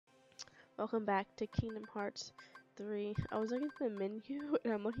Welcome back to Kingdom Hearts 3. I was looking at the menu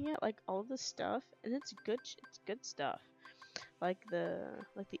and I'm looking at like all the stuff and it's good stuff. Like the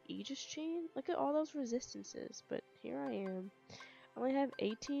Aegis chain. Look at all those resistances. But here I am. I only have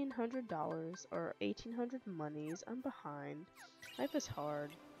 $1,800 or 1,800 monies. I'm behind. Life is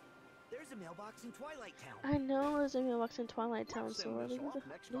hard. There's a mailbox in Twilight Town. I know there's a mailbox in Twilight Town, so leave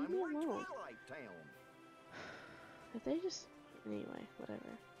me alone. If they just anyway,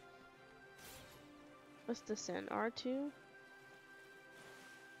 whatever. What's this in? R2?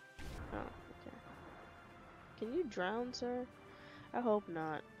 Oh, okay. Can you drown, sir? I hope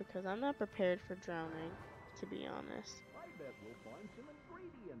not, because I'm not prepared for drowning, to be honest. I bet we'll find some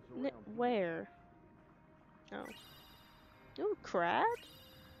ingredients around where? Oh. Ooh, crab?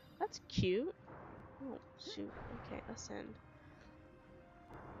 That's cute. Oh, shoot. Okay, ascend.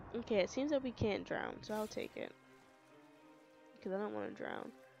 Okay, it seems that we can't drown, so I'll take it. Because I don't want to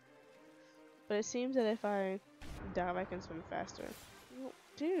drown. But it seems that if I dive, I can swim faster. Oh,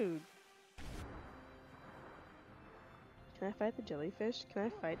 dude. Can I fight the jellyfish? Can I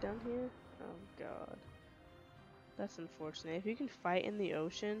fight down here? Oh, God. That's unfortunate. If you can fight in the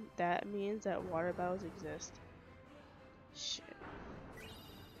ocean, that means that water battles exist. Shit.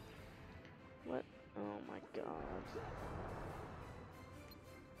 What? Oh my God.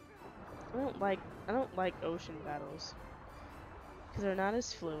 I don't like ocean battles. Because they're not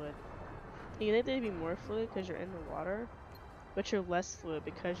as fluid. You think they'd be more fluid because you're in the water, but you're less fluid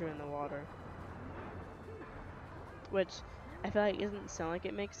because you're in the water. Which I feel like doesn't sound like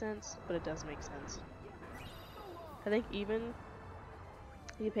it makes sense, but it does make sense. I think even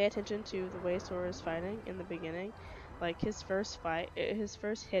if you pay attention to the way Sora is fighting in the beginning, like his first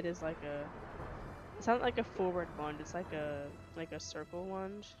hit is like a, it's not like a forward lunge, it's like a circle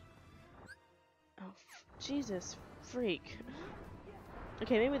lunge. Oh, Jesus, freak.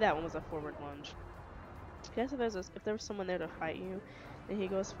 Okay, maybe that one was a forward lunge. I guess if there was someone there to fight you, then he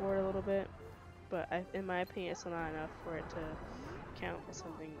goes forward a little bit. But in my opinion, it's not enough for it to count as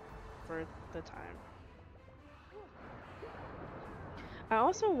something for the time. I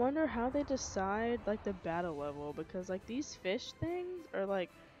also wonder how they decide like the battle level, because like these fish things are like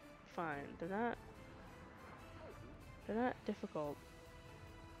fine. They're not difficult.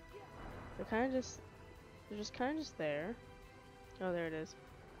 They're just kind of there. Oh, there it is.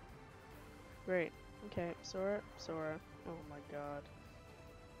 Great. Okay, Sora. Oh my God.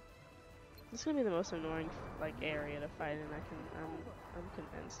 This is gonna be the most annoying like area to fight in. I'm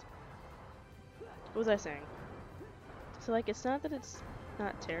convinced. What was I saying? So like, it's not that it's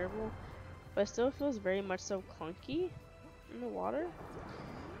not terrible, but it still feels very much so clunky in the water.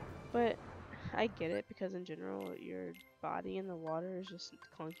 But I get it, because in general your body in the water is just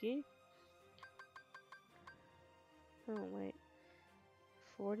clunky. Oh wait.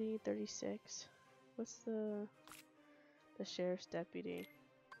 40, 36. What's the sheriff's deputy?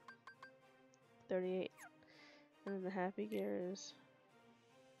 38. And then the happy gear is...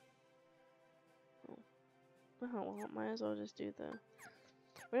 Oh, well, might as well just do the...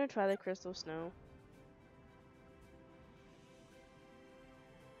 We're gonna try the crystal snow.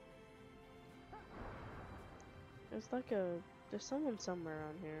 There's someone somewhere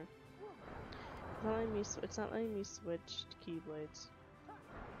around here. It's not letting me switch to keyblades.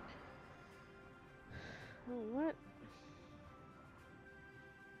 Oh, what?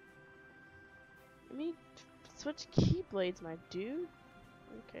 Let me switch keyblades, my dude.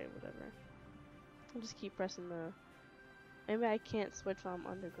 Okay, whatever. I'll just keep pressing the... Maybe I can't switch while I'm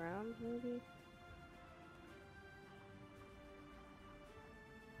underground, maybe?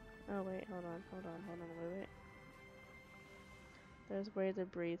 Oh, wait, hold on, wait. There's ways to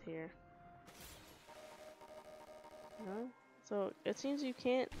breathe here. No? So, it seems you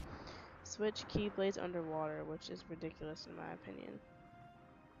can't switch keyblades underwater, which is ridiculous in my opinion.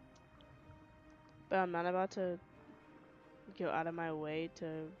 But I'm not about to go out of my way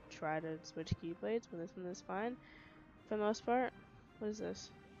to try to switch keyblades when this one is fine for the most part. What is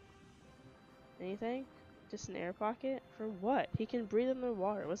this? Anything? Just an air pocket? For what? He can breathe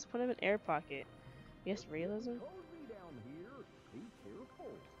underwater. What's the point of an air pocket? Yes, realism?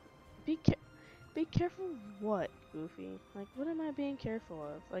 Be careful of what, Goofy? Like, what am I being careful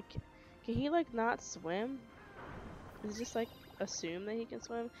of? Like, can he, like, not swim? Is it just, like, assume that he can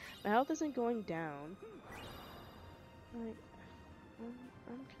swim? My health isn't going down. Like,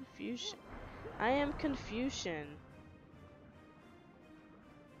 I'm confused. I am Confucian.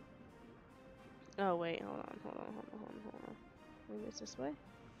 Oh, wait, hold on. Maybe it's this way?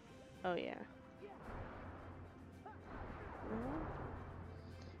 Oh, yeah. No?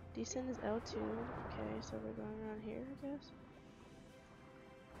 Descent is L2. Okay, so we're going around here, I guess.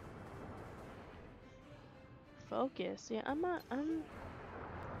 Focus. Yeah, I'm...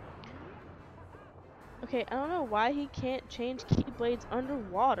 Okay, I don't know why he can't change keyblades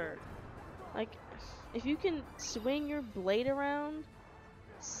underwater. Like, if you can swing your blade around...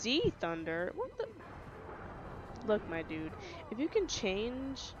 Sea Thunder? What the... Look, my dude. If you can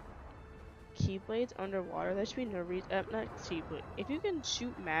change keyblades underwater, there should be no reason... not keyblade. If you can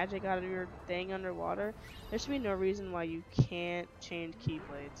shoot magic out of your thing underwater, there should be no reason why you can't change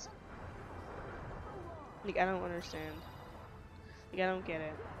keyblades. Like, I don't understand. Like, I don't get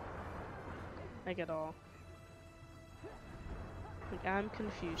it. Like, at all. Like, I'm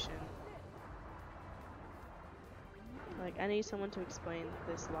Confucian. Like, I need someone to explain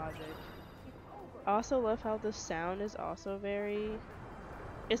this logic. I also love how the sound is also very...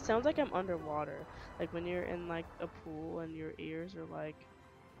 It sounds like I'm underwater. Like, when you're in, like, a pool and your ears are, like...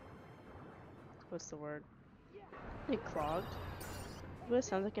 What's the word? Like, clogged. That's what it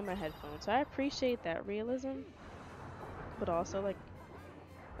sounds like in my headphones. So I appreciate that realism. But also, like,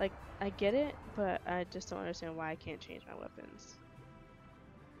 I get it, but I just don't understand why I can't change my weapons.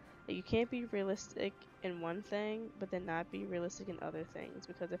 Like, you can't be realistic in one thing, but then not be realistic in other things.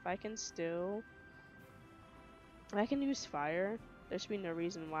 Because if I can use fire, there should be no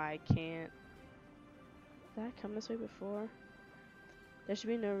reason why I can't. Did I come this way before? There should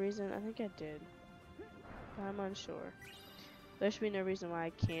be no reason. I think I did, but I'm unsure. There should be no reason why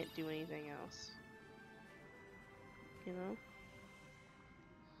I can't do anything else. You know?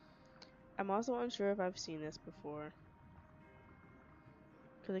 I'm also unsure if I've seen this before.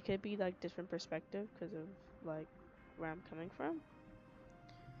 Because it could be like different perspective because of like where I'm coming from.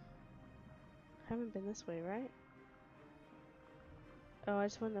 I haven't been this way, right? Oh, I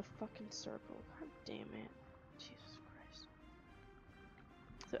just went in a fucking circle. God damn it. Jesus Christ.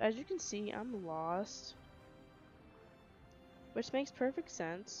 So as you can see, I'm lost. Which makes perfect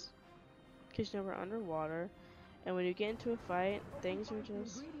sense. Because you know we're underwater. And when you get into a fight, things are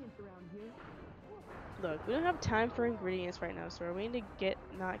just... Look, we don't have time for ingredients right now, sir. We need to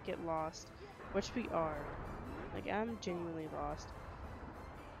not get lost. Which we are. Like, I'm genuinely lost.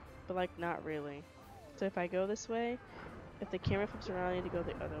 But, like, not really. So if I go this way, if the camera flips around, I need to go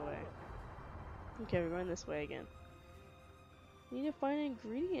the other way. Okay, we're going this way again. We need to find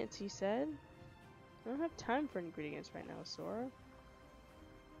ingredients, he said. I don't have time for ingredients right now, Sora.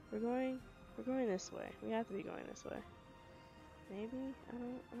 We're going this way. We have to be going this way. Maybe? I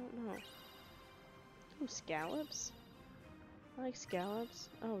don't know. Ooh, scallops? I like scallops.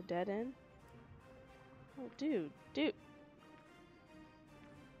 Oh, dead end? Oh, dude.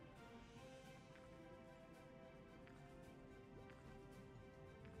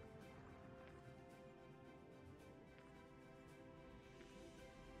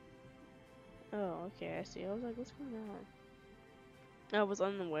 Oh, okay, I see. I was like, what's going on? I was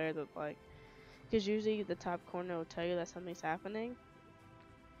unaware that, like, because usually the top corner will tell you that something's happening,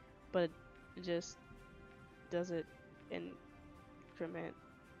 but it just does it incrementally,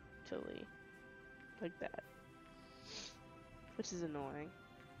 like that, which is annoying.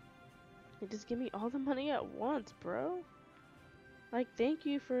 Like, just give me all the money at once, bro. Like, thank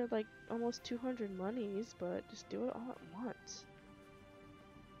you for, like, almost 200 monies, but just do it all at once.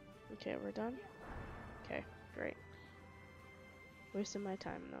 Okay, we're done? Okay, great. Wasting my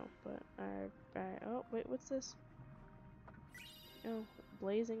time, though, but oh, wait, what's this? Oh,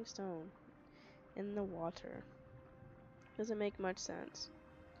 blazing stone. In the water. Doesn't make much sense.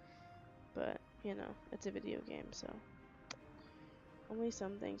 But, you know, it's a video game, so... Only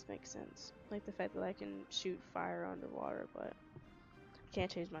some things make sense. Like the fact that I can shoot fire underwater, but... I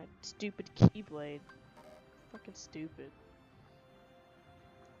can't change my stupid keyblade. Fucking stupid.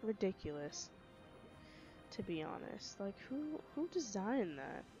 Ridiculous. To be honest. Like, who designed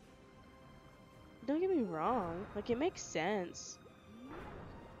that? Don't get me wrong. Like, it makes sense.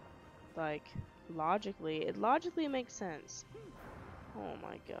 Like, logically. It logically makes sense. Oh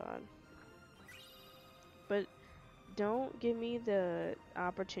my god. But don't give me the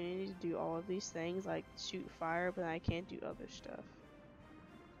opportunity to do all of these things, like shoot fire, but I can't do other stuff.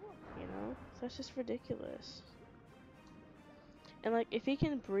 You know? So that's just ridiculous. And like, if he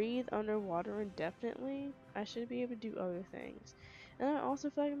can breathe underwater indefinitely, I should be able to do other things. And I also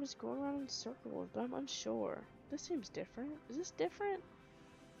feel like I'm just going around in circles, but I'm unsure. This seems different. Is this different?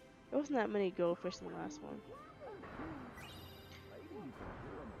 There wasn't that many goldfish in the last one.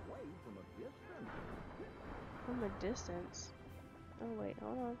 From a distance. Oh wait,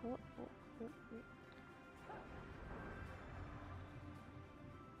 hold on. Hold.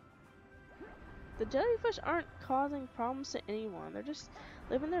 The jellyfish aren't causing problems to anyone. They're just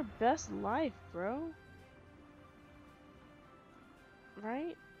living their best life, bro.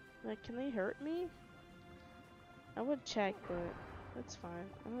 Right? Like, can they hurt me? I would check, but that's fine.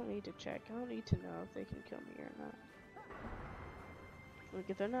 I don't need to check. I don't need to know if they can kill me or not. Like,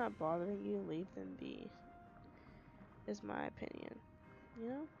 if they're not bothering you, leave them be. Is my opinion. You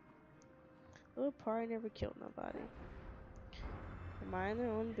know? Little party never killed nobody. They mind their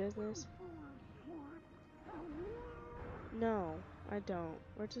own business. No, I don't.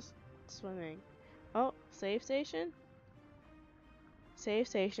 We're just swimming. Oh, save station? Save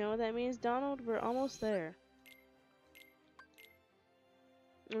station. You know what that means, Donald? We're almost there.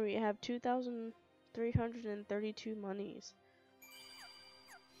 We have 2,332 monies.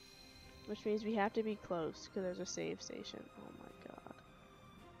 Which means we have to be close, because there's a save station. Oh my god.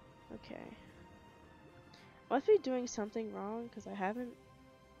 Okay. Must be doing something wrong, because I haven't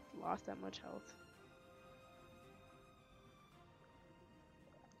lost that much health.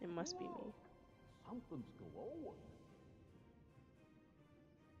 It must be me. Something's glowing.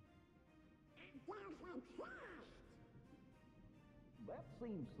 That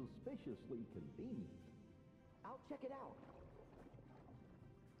seems suspiciously convenient. I'll check it out.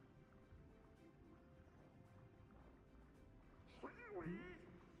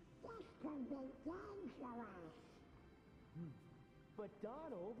 But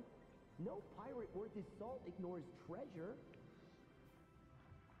Donald, no pirate worth his salt ignores treasure.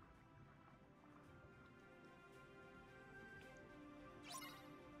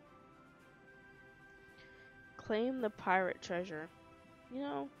 Claim the pirate treasure. You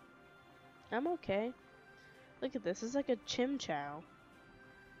know, I'm okay. Look at this. It's like a Chim Chow.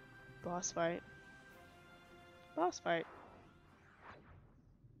 Boss fight. Boss fight.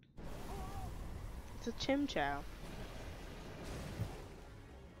 It's a Chim Chow.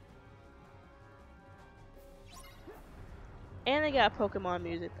 And they got Pokemon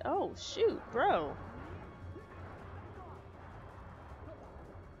music. Oh, shoot, bro.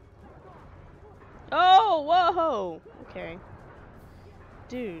 Oh, whoa. Okay.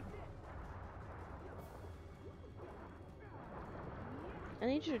 Dude. I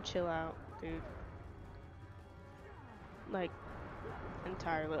need you to chill out, dude. Like,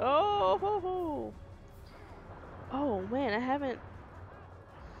 entirely. Oh, ho, ho. Oh, man, I haven't...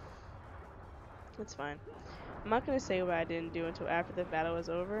 It's fine. I'm not gonna say what I didn't do until after the battle is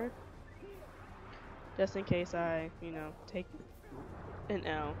over. Just in case I, you know, take an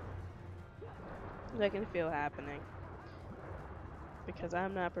L. I can feel happening. Because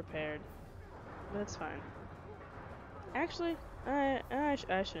I'm not prepared. That's fine. Actually, I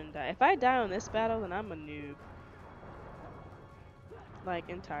shouldn't die. If I die on this battle, then I'm a noob. Like,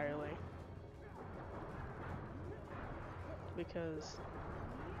 entirely. Because...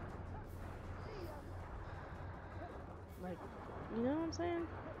 Like, you know what I'm saying?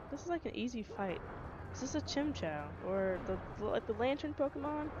 This is like an easy fight. Is this a Chim Chow? Or like the Lantern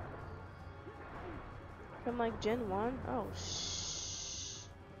Pokemon? From like Gen 1? Oh, shh.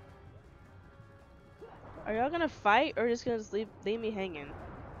 Are y'all gonna fight or just gonna just leave me hanging?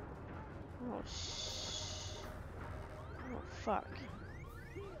 Oh, shh. Oh, fuck.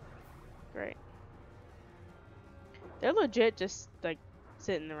 Great. They're legit just, like,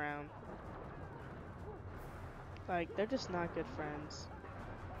 sitting around. Like, they're just not good friends.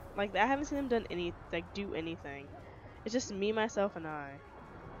 Like, I haven't seen them do anything. It's just me, myself, and I.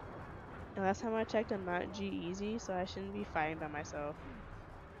 And last time I checked, I'm not G-Easy, so I shouldn't be fighting by myself.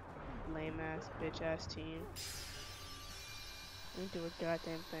 Lame-ass, bitch-ass team. Didn't do a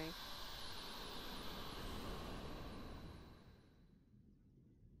goddamn thing.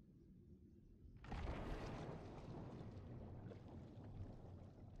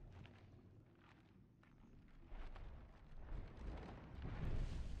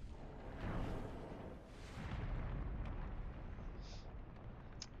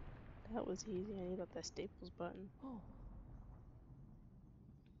 That was easy. I need that staples button. Oh.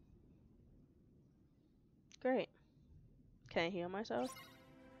 Great. Can I heal myself?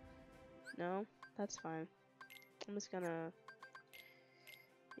 No? That's fine. I'm just gonna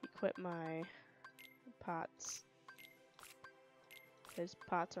equip my pots. Because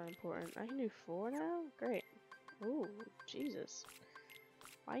pots are important. I can do 4 now? Great. Ooh, Jesus.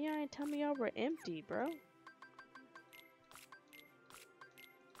 Why y'all ain't tell me y'all were empty, bro?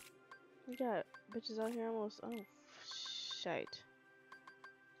 We got bitches out here almost... Oh, shite.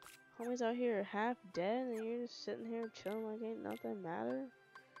 Homies out here half dead and you're just sitting here chilling like ain't nothing matter?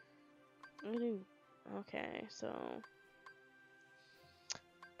 I do... Okay, so...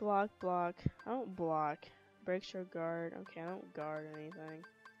 Block. I don't block. Breaks your guard. Okay, I don't guard anything.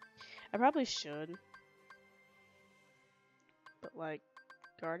 I probably should. But, like,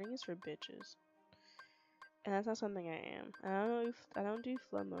 guarding is for bitches. And that's not something I am. I don't do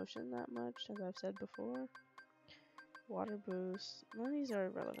flow motion that much, as I've said before. Water boost. None of these are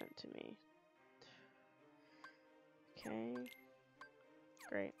relevant to me. Okay.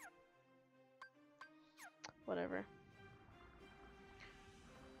 Great. Whatever.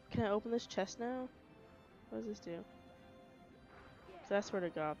 Can I open this chest now? What does this do? So I swear to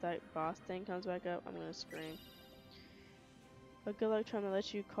God, if that boss thing comes back up, I'm gonna scream. But good luck trying to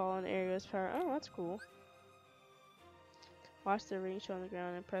let you call on area's power. Oh, that's cool. Watch the ring show on the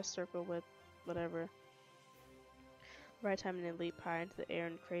ground and press circle with whatever. Right time and then leap high into the air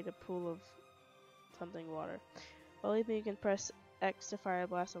and create a pool of something water. While leaping, you can press X to fire a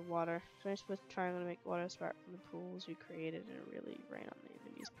blast of water. Finish with triangle to make water sprout from the pools you created and really rain on the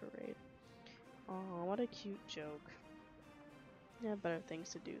enemy's parade. Oh, what a cute joke. I have better things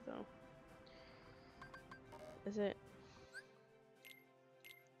to do though. Is it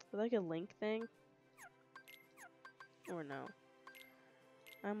like a link thing? Or no?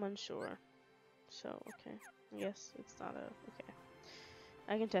 I'm unsure. So, okay. I guess it's not a... okay.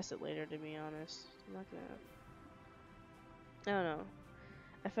 I can test it later, to be honest. I'm not gonna... I don't know.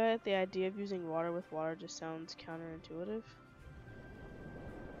 I feel like the idea of using water with water just sounds counterintuitive.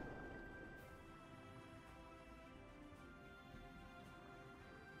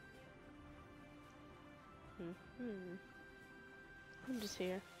 I'm just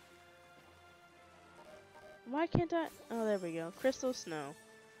here. Why can't I? Oh, there we go. Crystal snow.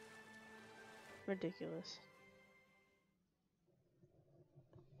 Ridiculous.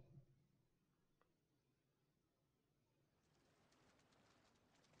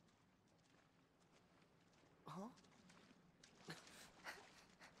 Huh?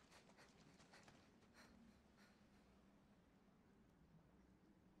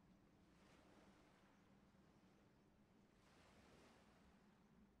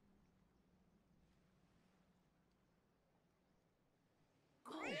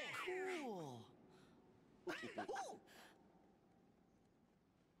 Cool.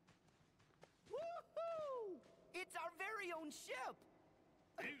 Woohoo! It's our very own ship.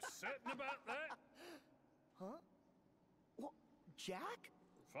 You certain about that? Huh? What? Jack?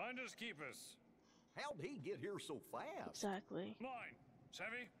 Finders keepers. How'd he get here so fast? Exactly. Mine.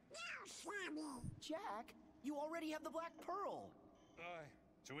 Savvy? Jack, you already have the Black Pearl. Aye.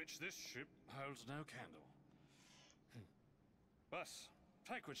 To which this ship holds no candle. But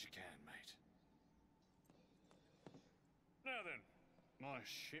take what you can, mate. Now then, my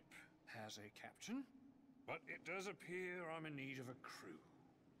ship has a captain, but it does appear I'm in need of a crew.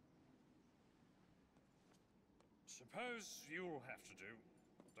 Suppose you'll have to do.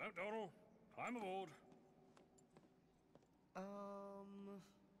 Don't dawdle. I'm aboard.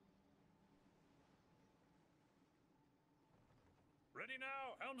 Ready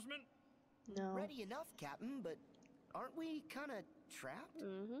now, helmsman? No. Ready enough, Captain, but aren't we kind of trapped?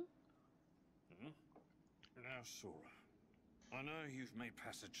 Mm-hmm. Now, Sora, I know you've made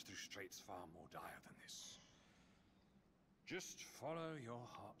passage through straits far more dire than this. Just follow your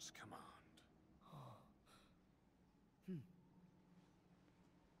heart's command.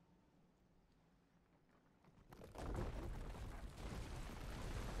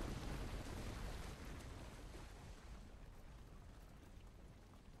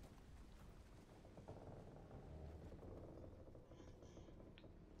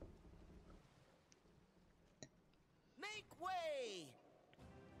 Make way!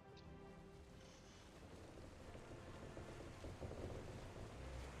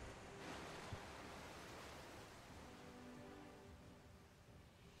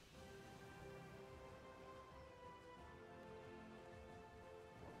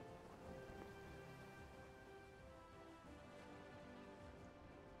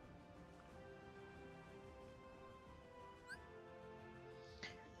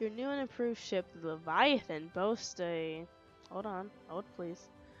 Your new and improved ship, the Leviathan, boasts a... hold on. Hold, please.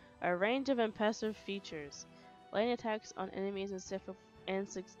 A range of impressive features. Land attacks on enemies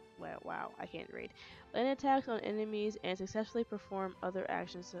wow, I can't read. Land attacks on enemies and successfully perform other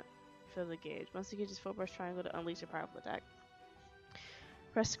actions to fill the gauge. Once again, just full press triangle to unleash a powerful attack.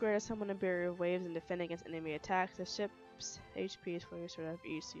 Press square to summon a barrier of waves and defend against enemy attacks. The ship's HP is 40 after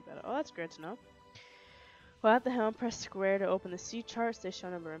each sea battle. Oh, that's good to know. While at the helm, press square to open the sea charts. They show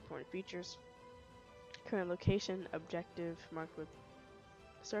a number of important features. Current location, objective marked with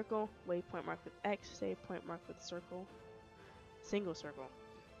circle, waypoint marked with X, save point marked with circle, single circle.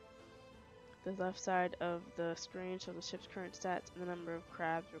 The left side of the screen shows the ship's current stats and the number of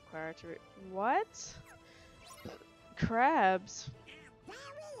crabs required to what? Crabs?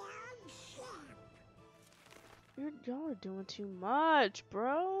 Y'all are doing too much,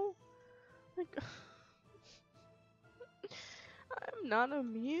 bro. Like, I'm not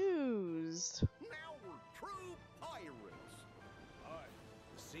amused. Now we're true pirates.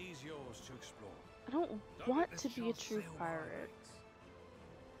 is yours to explore. I don't Don't want let to this be a chance true sail by, pirate.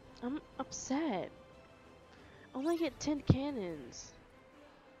 mates. I'm upset. I only get 10 cannons.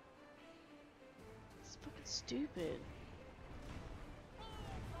 It's fucking stupid.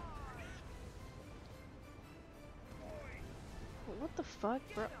 What the fuck,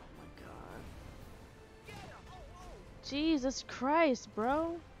 bro? Oh my god. Jesus Christ,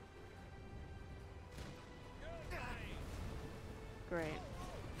 bro. Great.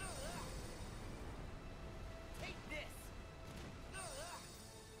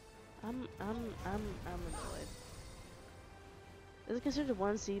 I'm annoyed. Is it considered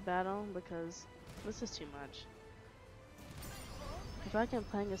one sea battle? Because this is too much. I feel like I'm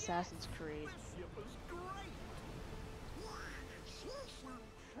playing Assassin's Creed.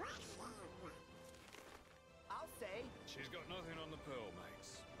 I'll say. She's got nothing on the pearl,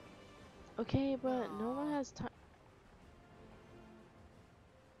 mates. Okay, but no one has time.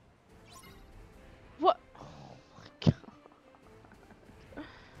 What? Oh my god.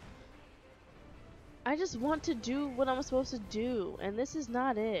 I just want to do what I'm supposed to do, and this is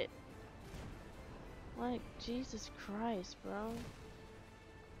not it. Like, Jesus Christ, bro.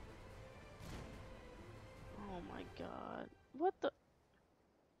 Oh my god. What the?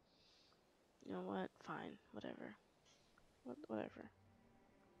 You know what? Fine. Whatever. Whatever.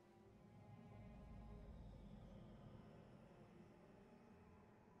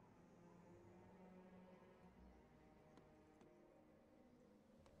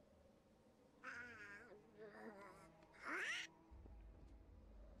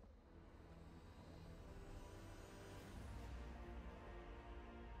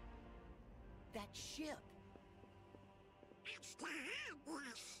 That ship.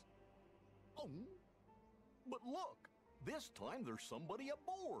 Oh, but look, this time there's somebody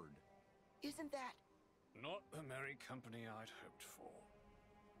aboard. Isn't that? Not the merry company I'd hoped for.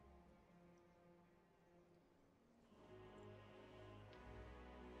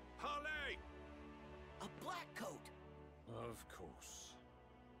 Harley! A black coat. Of course.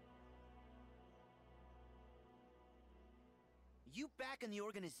 You back in the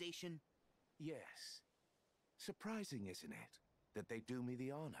organization? Yes. Surprising, isn't it, that they do me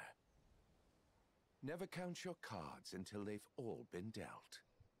the honor? Never count your cards until they've all been dealt.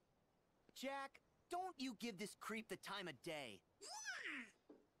 Jack, don't you give this creep the time of day.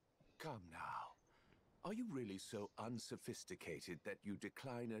 Come now. Are you really so unsophisticated that you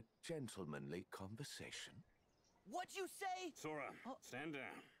decline a gentlemanly conversation? What'd you say? Sora, Oh. stand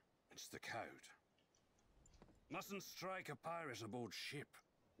down. It's the code. Mustn't strike a pirate aboard ship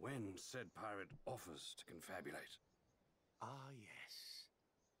when said pirate offers to confabulate. Ah, yes.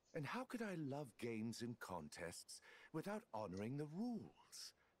 And how could I love games and contests without honoring the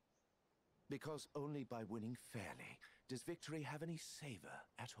rules? Because only by winning fairly does victory have any savor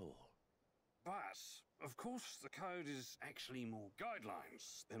at all. But, of course, the code is actually more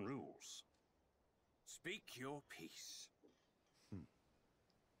guidelines than rules. Speak your piece.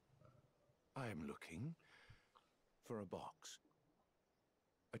 I am looking for a box.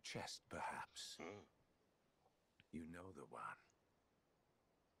 A chest, perhaps. You know the one.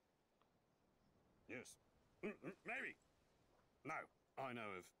 Yes. Maybe. No, I know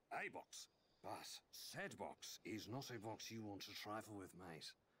of a box. But said box is not a box you want to trifle with,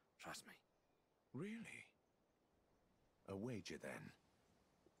 mate. Trust me. Really? A wager, then?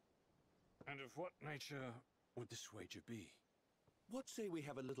 And of what nature would this wager be? What say we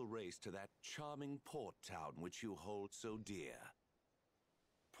have a little race to that charming port town which you hold so dear?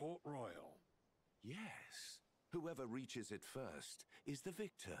 Port Royal. Yes. Whoever reaches it first is the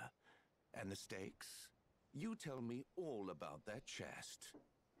victor. And the stakes? You tell me all about that chest.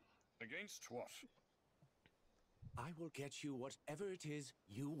 Against what? I will get you whatever it is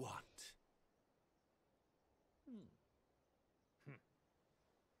you want.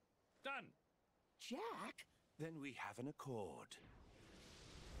 Done! Jack? Then we have an accord.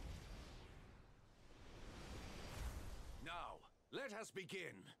 Now, let us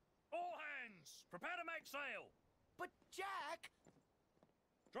begin. All hands! Prepare to make sail! But Jack!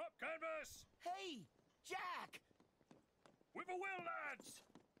 Drop canvas! Hey! Jack! With a will, lads!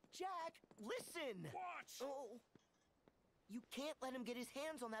 Jack, listen! What? Oh. You can't let him get his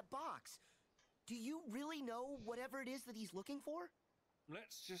hands on that box. Do you really know whatever it is that he's looking for?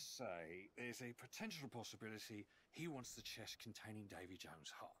 Let's just say there's a potential possibility he wants the chest containing Davy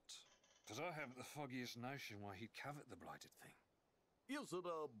Jones' heart. Because I haven't the foggiest notion why he'd covet the blighted thing. Is it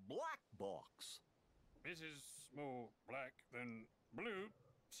a black box? It is more black than blue,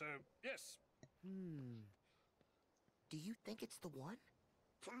 so yes. Do you think it's the one?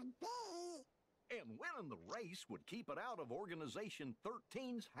 And when Winning the race would keep it out of Organization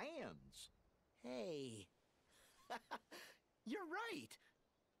 13's hands. Hey. You're right.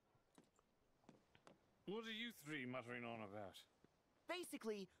 What are you three muttering on about?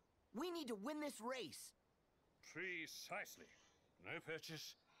 Basically, we need to win this race. Precisely. No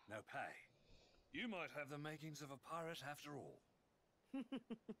purchase, no pay. You might have the makings of a pirate after all.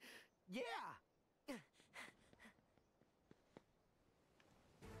 Yeah.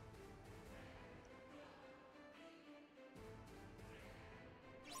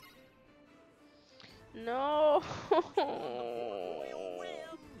 No. Royal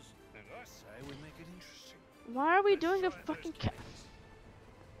wins. And I say we make it interesting. Why are we Let's doing a try those fucking cannons.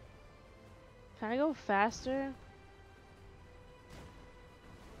 Can I go faster?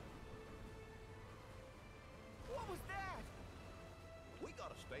 What was that? We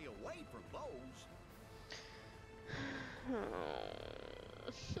gotta stay away from those.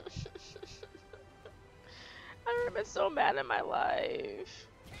 I've never been so mad in my life.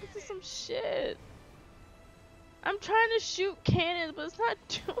 This is some shit. I'm trying to shoot cannons, but it's not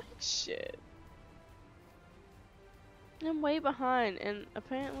doing shit. I'm way behind, and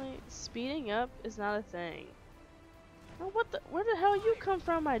apparently speeding up is not a thing. Oh, what the? Where the hell you come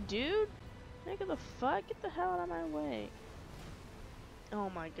from, my dude? Nigga, the fuck? Get the hell out of my way.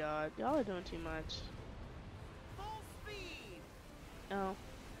 Oh my god, y'all are doing too much. Full speed. Oh,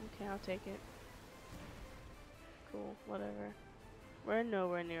 okay, I'll take it. Cool, whatever. We're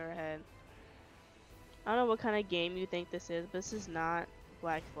nowhere near ahead. I don't know what kind of game you think this is, but this is not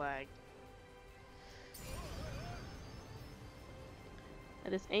Black Flag.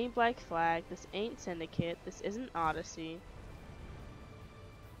 And this ain't Black Flag, this ain't Syndicate, this isn't Odyssey.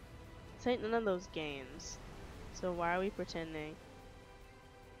 This ain't none of those games. So why are we pretending?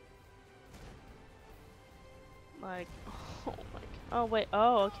 Like, oh my god. Oh wait,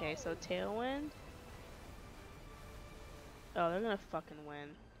 oh okay, so Tailwind? Oh, they're gonna fucking win.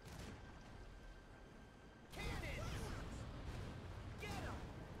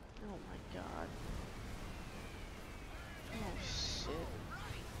 Oh my god. Oh shit.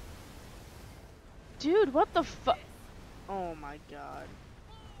 Dude, what the fuck? Oh my god.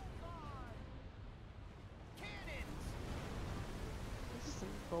 This is some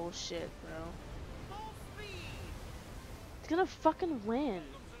bullshit, bro. It's gonna fucking win.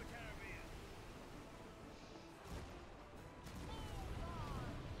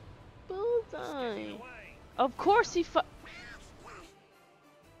 Bullseye. Of course he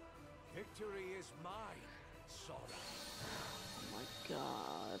Victory is mine, Sora. Oh my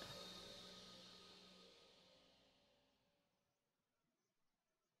god.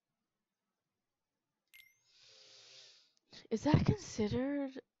 Is that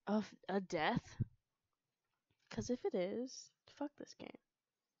considered a death? Because if it is, fuck this game.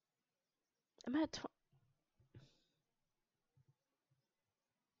 I'm at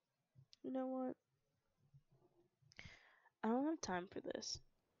You know what? I don't have time for this.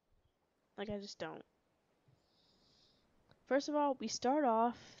 Like, I just don't. First of all, we start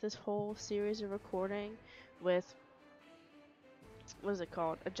off this whole series of recording with, what is it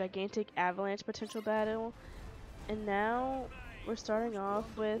called? A gigantic avalanche potential battle. And now we're starting off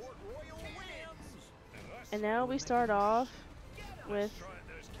with, and now we start off with,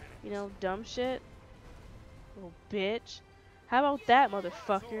 you know, dumb shit. Little bitch. How about that,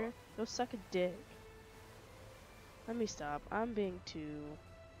 motherfucker? Go suck a dick. Let me stop. I'm being too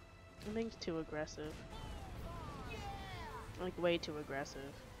aggressive. Like, way too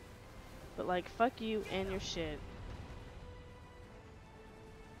aggressive. But, like, fuck you and your shit.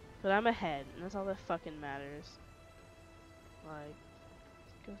 But I'm ahead, and that's all that fucking matters. Like,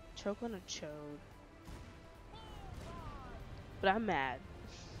 go choke on a chode. But I'm mad.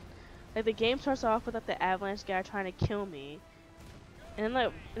 Like, the game starts off with, like, the avalanche guy trying to kill me. And then,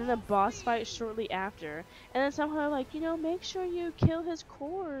 like, in the boss fight shortly after. And then somehow, like, you know, make sure you kill his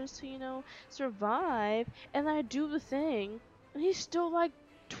cores to, you know, survive. And then I do the thing. And he's still, like,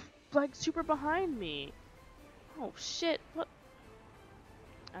 super behind me. Oh, shit. What?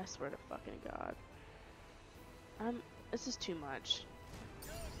 I swear to fucking God. This is too much.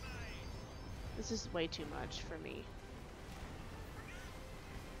 This is way too much for me.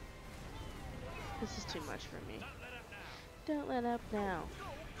 This is too much for me. Don't let up now.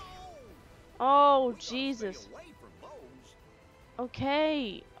 Oh, Jesus.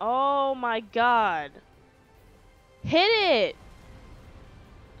 Okay. Oh my God. Hit it!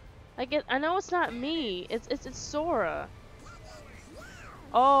 I know it's not me. It's Sora.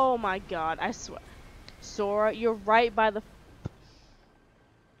 Oh my God. I swear. Sora, you're right by the...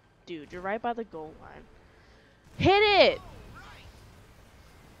 Dude, you're right by the goal line. Hit it!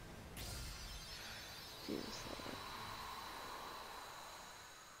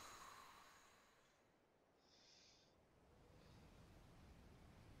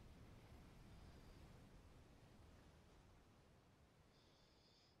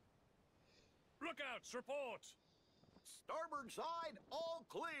 Lookouts, report! Starboard side, all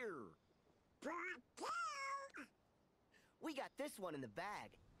clear. We got this one in the bag.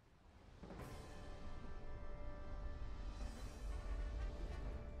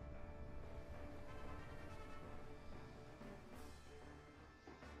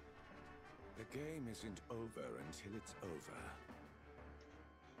 The game isn't over until it's over.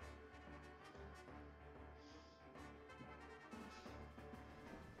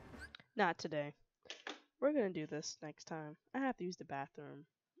 Not today. We're gonna do this next time. I have to use the bathroom.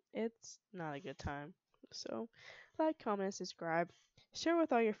 It's not a good time. So, like, comment, subscribe. Share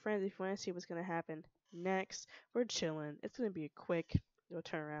with all your friends if you want to see what's gonna happen next. We're chilling. It's gonna be a quick little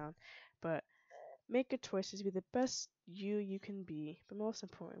turnaround. But make good choices. Be the best you can be. But most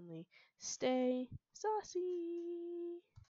importantly, stay saucy.